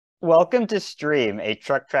Welcome to Stream, a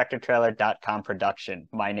trucktractortrailer.com production.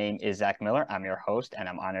 My name is Zach Miller. I'm your host, and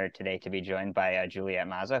I'm honored today to be joined by Juliet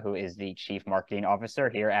Mazza, who is the Chief Marketing Officer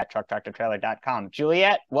here at trucktractortrailer.com.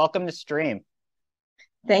 Juliet, welcome to Stream.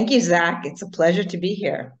 Thank you, Zach. It's a pleasure to be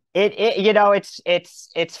here.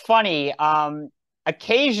 It's funny.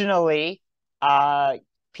 Occasionally, uh,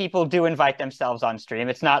 people do invite themselves on Stream.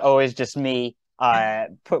 It's not always just me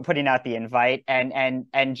putting out the invite,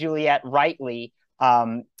 and Juliet rightly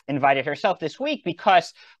invited herself this week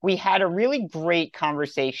because we had a really great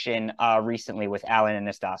conversation recently with Alan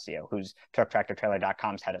Anastasio, who's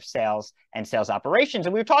trucktractortrailer.com's head of sales and sales operations.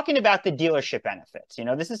 And we were talking about the dealership benefits.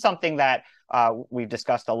 This is something that we've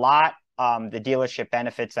discussed a lot, the dealership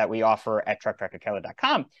benefits that we offer at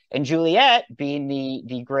trucktractortrailer.com. And Juliet, being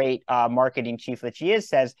the great marketing chief that she is,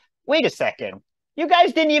 says, wait a second, you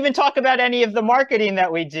guys didn't even talk about any of the marketing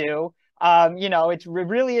that we do. It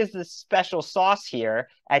really is the special sauce here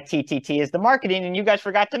at TTT is the marketing, and you guys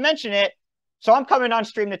forgot to mention it. So I'm coming on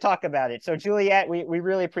Stream to talk about it. So Juliet, we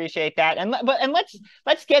really appreciate that. And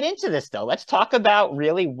let's get into this though. Let's talk about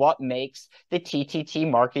really what makes the TTT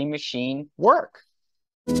marketing machine work.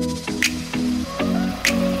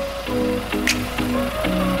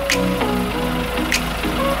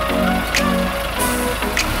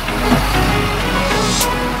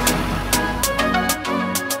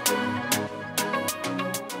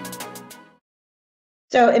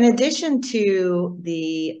 So, in addition to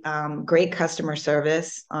the great customer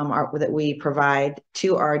service that we provide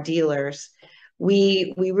to our dealers,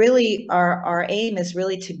 we really our aim is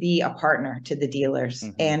really to be a partner to the dealers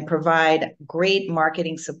and provide great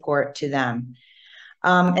marketing support to them.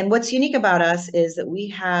 And what's unique about us is that we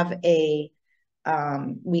have a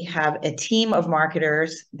team of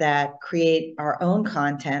marketers that create our own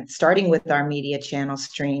content, starting with our media channel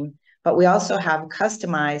Stream, but we also have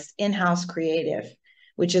customized in-house creative,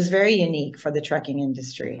 which is very unique for the trucking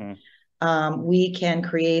industry. We can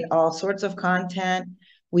create all sorts of content.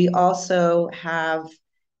 We also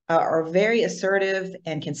are very assertive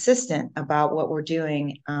and consistent about what we're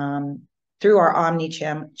doing through our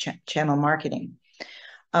omni-channel marketing.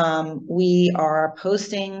 We are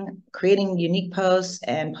creating unique posts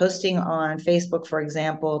and posting on Facebook, for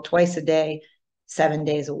example, twice a day, 7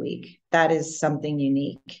 days a week. That is something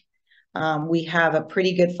unique. We have a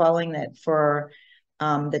pretty good following that for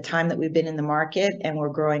the time that we've been in the market, and we're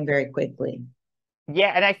growing very quickly.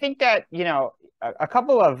 Yeah, and I think that, a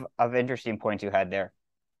couple of interesting points you had there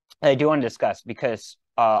I do want to discuss because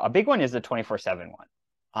a big one is the 24/7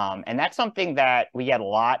 one. And that's something that we get a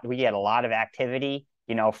lot. We get a lot of activity,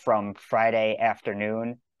 from Friday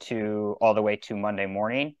afternoon to all the way to Monday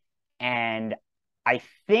morning. And I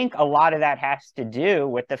think a lot of that has to do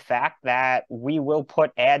with the fact that we will put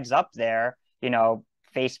ads up there,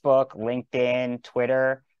 Facebook, LinkedIn,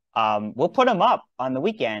 Twitter. We'll put them up on the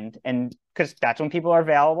weekend, and because that's when people are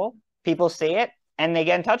available, people see it and they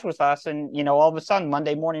get in touch with us. And, all of a sudden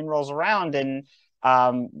Monday morning rolls around and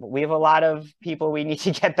we have a lot of people we need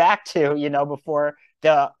to get back to, before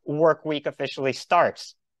the work week officially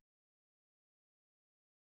starts.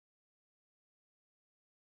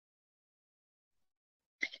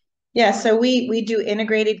 Yeah, so we do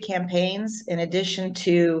integrated campaigns in addition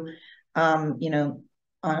to,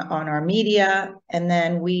 on our media, and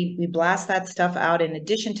then we blast that stuff out in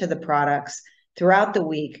addition to the products throughout the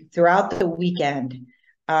week, throughout the weekend.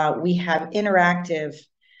 We have interactive,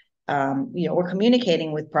 we're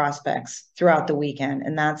communicating with prospects throughout the weekend,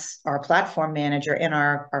 and that's our platform manager and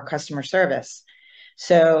our customer service.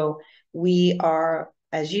 So we are,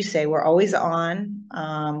 as you say, we're always on.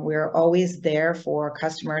 We're always there for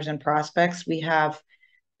customers and prospects. We have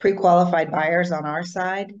pre-qualified buyers on our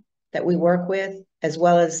side that we work with, as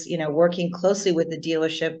well as, working closely with the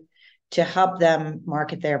dealership to help them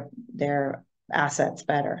market their assets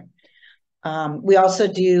better. We also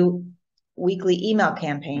do weekly email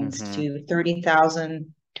campaigns to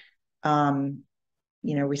 30,000,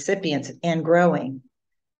 recipients and growing.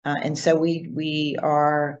 And so we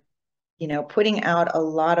are, putting out a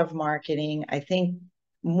lot of marketing. I think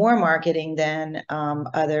more marketing than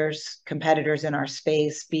competitors in our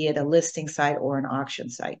space, be it a listing site or an auction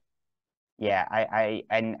site. Yeah,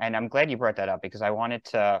 and I'm glad you brought that up because I wanted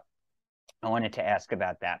to ask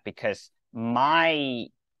about that because the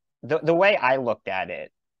way I looked at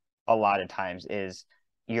it a lot of times is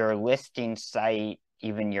your listing site,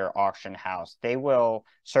 even your auction house, they will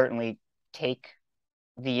certainly take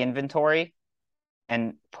the inventory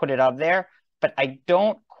and put it up there, but I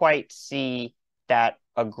don't quite see that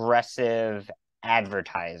aggressive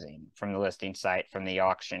advertising from the listing site, from the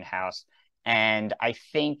auction house. And I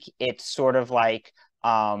think it's sort of like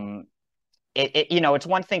it's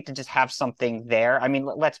one thing to just have something there. I mean,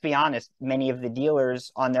 let's be honest, many of the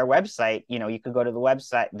dealers on their website, you could go to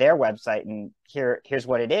their website, and here's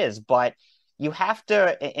what it is. But you have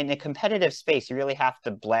to, in a competitive space, you really have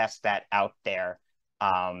to blast that out there,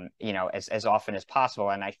 as often as possible.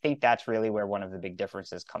 And I think that's really where one of the big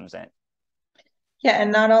differences comes in. Yeah,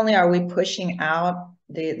 and not only are we pushing out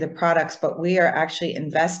the products, but we are actually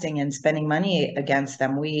investing and spending money against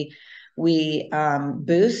them. We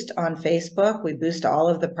boost on Facebook. We boost all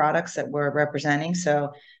of the products that we're representing.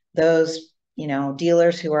 So those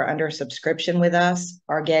dealers who are under subscription with us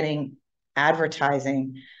are getting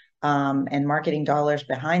advertising and marketing dollars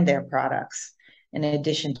behind their products. In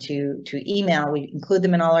addition to email, we include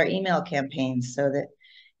them in all our email campaigns so that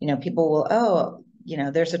people will, oh,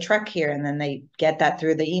 there's a truck here, and then they get that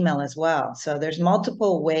through the email as well. So there's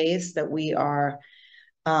multiple ways that we are,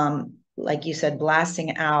 like you said,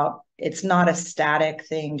 blasting out. It's not a static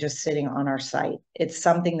thing just sitting on our site. It's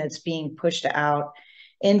something that's being pushed out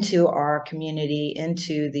into our community,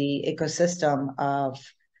 into the ecosystem of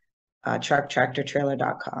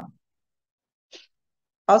trucktractortrailer.com.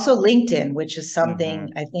 Also LinkedIn, which is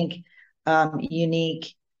something I think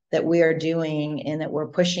unique that we are doing, in that we're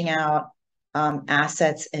pushing out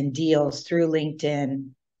assets and deals through LinkedIn.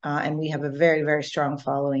 And we have a very, very strong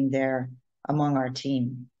following there among our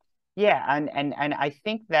team. Yeah, and I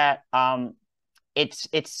think that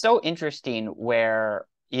it's so interesting where,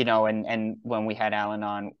 and when we had Alan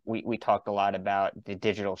on, we talked a lot about the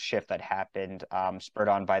digital shift that happened, spurred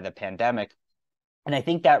on by the pandemic. And I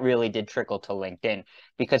think that really did trickle to LinkedIn,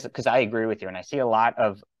 because I agree with you, and I see a lot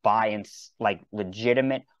of like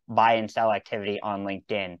legitimate buy and sell activity on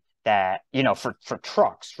LinkedIn that, for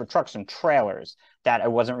trucks and trailers, that I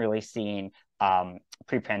wasn't really seeing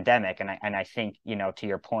pre-pandemic. And I think, to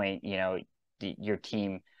your point, your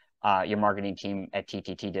team, your marketing team at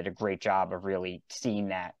TTT did a great job of really seeing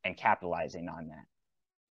that and capitalizing on that.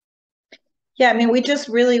 Yeah, I mean, we just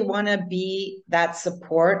really want to be that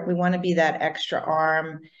support. We want to be that extra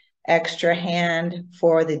arm, extra hand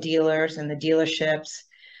for the dealers and the dealerships.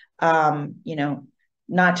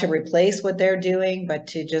 Not to replace what they're doing, but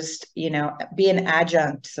to just, be an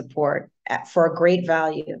adjunct support for a great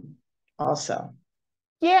value also.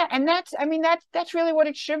 Yeah, and that's really what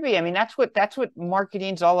it should be. I mean, that's what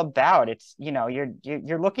marketing's all about. It's,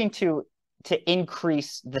 you're looking to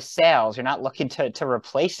increase the sales. You're not looking to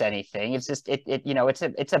replace anything. It's just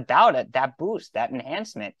it's about that boost, that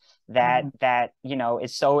enhancement that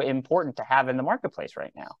is so important to have in the marketplace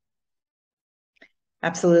right now.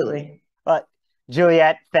 Absolutely. But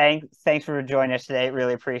Juliet, thanks for joining us today.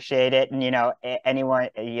 Really appreciate it. And anyone,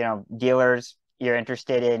 dealers, you're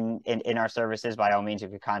interested in our services, by all means, you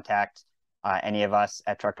could contact any of us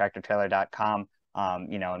at trucktractortrailer.com.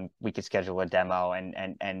 And we could schedule a demo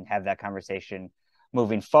and have that conversation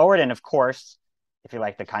moving forward. And of course, if you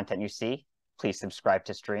like the content you see, please subscribe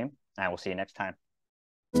to Stream. And I will see you next time.